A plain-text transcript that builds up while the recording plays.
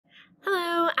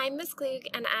Ms. Klug,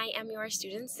 and I am your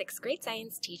student's 6th grade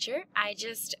science teacher. I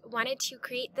just wanted to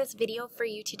create this video for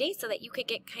you today so that you could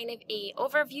get kind of an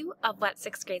overview of what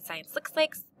 6th grade science looks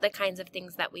like, the kinds of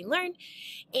things that we learn,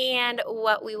 and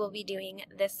what we will be doing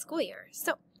this school year.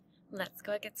 So let's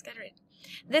go get started.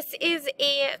 This is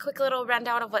a quick little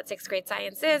rundown of what 6th grade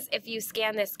science is. If you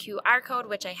scan this QR code,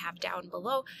 which I have down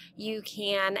below, you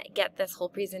can get this whole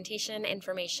presentation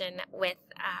information with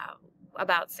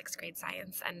about 6th grade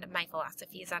science and my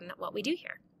philosophies on what we do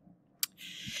here.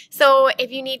 So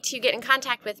if you need to get in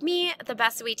contact with me, the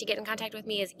best way to get in contact with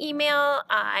me is email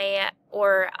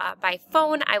or by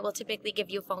phone. I will typically give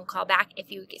you a phone call back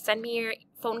if you send me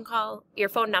your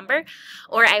phone number,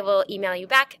 or I will email you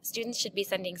back. Students should be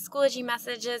sending Schoology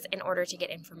messages in order to get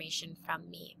information from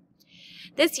me.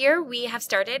 This year, we have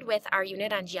started with our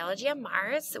unit on geology on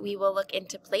Mars. We will look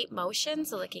into plate motion,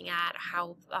 so looking at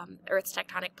how Earth's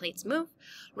tectonic plates move,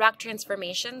 rock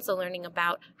transformation, so learning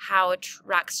about how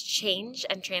rocks change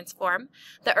and transform,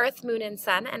 the Earth, Moon, and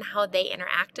Sun, and how they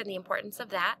interact and the importance of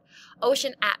that,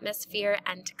 ocean, atmosphere,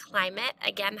 and climate,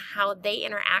 again, how they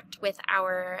interact with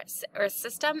our Earth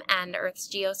system and Earth's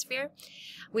geosphere.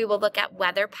 We will look at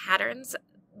weather patterns,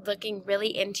 looking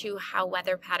really into how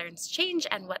weather patterns change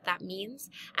and what that means,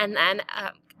 and then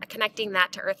connecting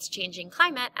that to Earth's changing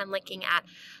climate and looking at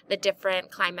the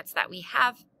different climates that we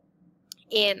have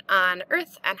on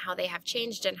Earth and how they have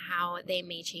changed and how they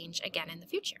may change again in the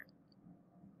future.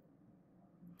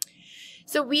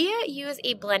 So we use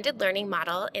a blended learning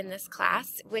model in this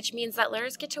class, which means that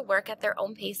learners get to work at their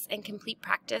own pace and complete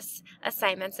practice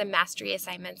assignments and mastery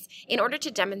assignments in order to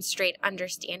demonstrate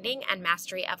understanding and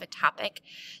mastery of a topic.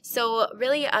 So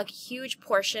really a huge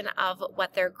portion of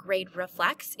what their grade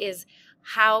reflects is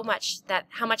how much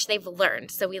they've learned.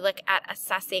 So we look at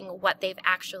assessing what they've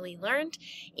actually learned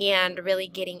and really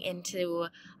getting into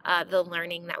the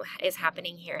learning that is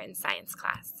happening here in science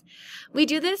class. We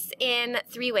do this in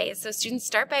 3 ways. So students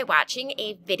start by watching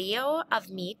a video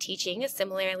of me teaching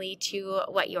similarly to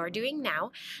what you're doing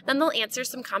now. Then they'll answer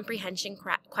some comprehension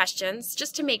questions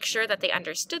just to make sure that they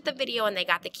understood the video and they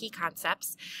got the key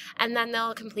concepts. And then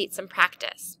they'll complete some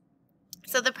practice.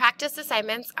 So the practice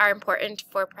assignments are important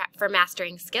for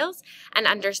mastering skills and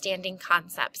understanding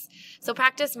concepts. So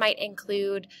practice might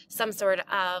include some sort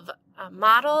of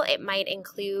model, it might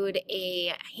include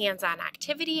a hands-on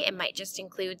activity, it might just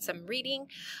include some reading,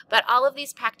 but all of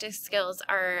these practice skills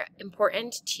are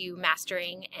important to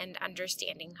mastering and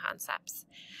understanding concepts.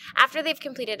 After they've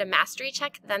completed a mastery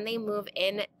check, then they move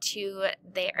into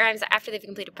after they've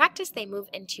completed practice, they move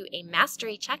into a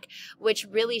mastery check, which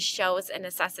really shows and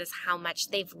assesses how much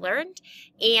they've learned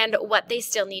and what they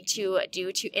still need to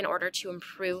do in order to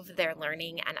improve their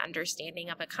learning and understanding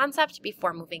of a concept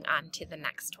before moving on to the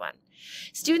next one.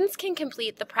 Students can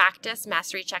complete the practice,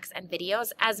 mastery checks, and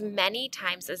videos as many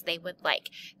times as they would like.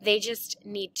 They just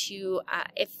need to,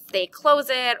 if they close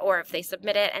it or if they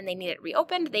submit it and they need it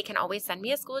reopened, they can always send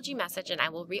me a Schoology message and I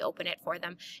will reopen it for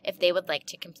them if they would like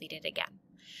to complete it again.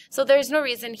 So there's no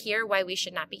reason here why we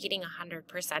should not be getting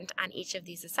 100% on each of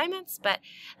these assignments, but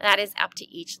that is up to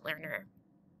each learner.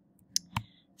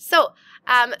 So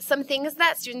some things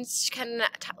that students can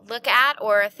look at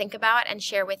or think about and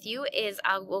share with you is,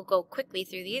 we'll go quickly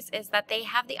through these, is that they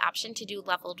have the option to do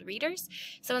leveled readers.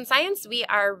 So in science, we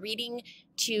are reading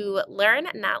to learn,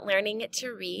 not learning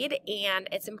to read, and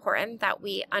it's important that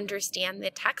we understand the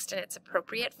text and it's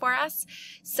appropriate for us.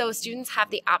 So students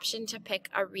have the option to pick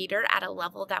a reader at a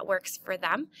level that works for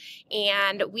them,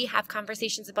 and we have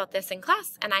conversations about this in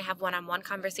class, and I have one-on-one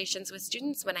conversations with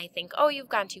students when I think, oh, you've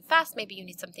gone too fast, maybe you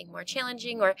need something more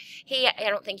challenging, or hey, I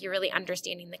don't think you're really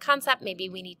understanding the concept, maybe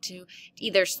we need to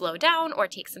either slow down or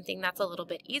take something that's a little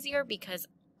bit easier, because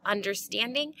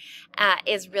understanding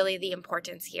is really the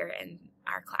importance here in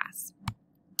our class.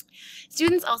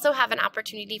 Students also have an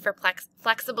opportunity for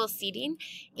flexible seating,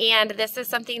 and this is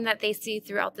something that they see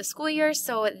throughout the school year,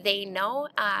 so they know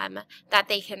that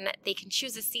they can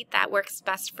choose a seat that works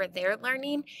best for their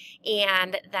learning,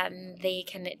 and then they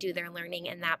can do their learning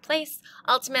in that place.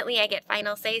 Ultimately, I get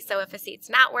final say, so if a seat's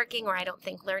not working or I don't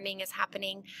think learning is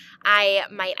happening, I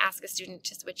might ask a student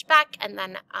to switch back and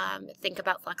then think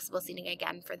about flexible seating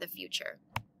again for the future.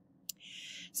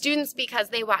 Students, because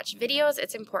they watch videos,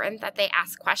 it's important that they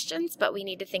ask questions, but we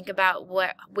need to think about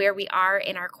where we are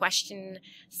in our questions,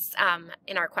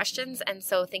 and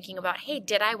so thinking about, hey,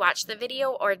 did I watch the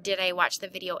video, or did I watch the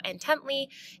video intently?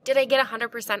 Did I get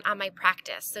 100% on my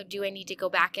practice? So do I need to go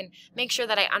back and make sure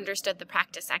that I understood the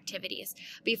practice activities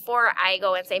before I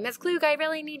go and say, Ms. Klug, I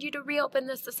really need you to reopen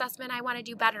this assessment, I want to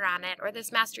do better on it, or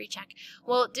this mastery check.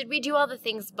 Well, did we do all the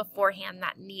things beforehand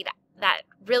that that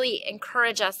really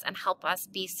encourage us and help us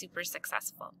be super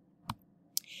successful.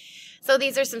 So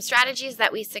these are some strategies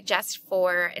that we suggest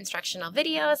for instructional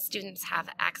videos. Students have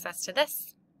access to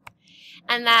this.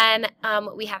 And then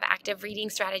we have active reading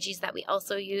strategies that we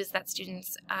also use that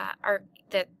students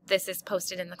this is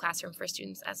posted in the classroom for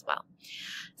students as well.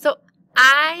 So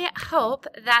I hope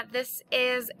that this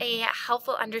is a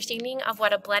helpful understanding of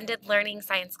what a blended learning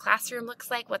science classroom looks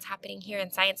like, what's happening here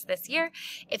in science this year.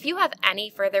 If you have any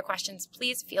further questions,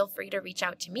 please feel free to reach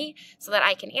out to me so that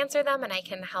I can answer them and I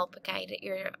can help guide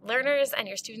your learners and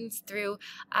your students through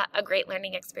a great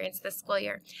learning experience this school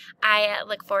year. I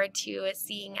look forward to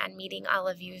seeing and meeting all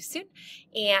of you soon.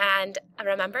 And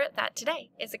remember that today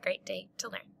is a great day to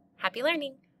learn. Happy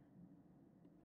learning!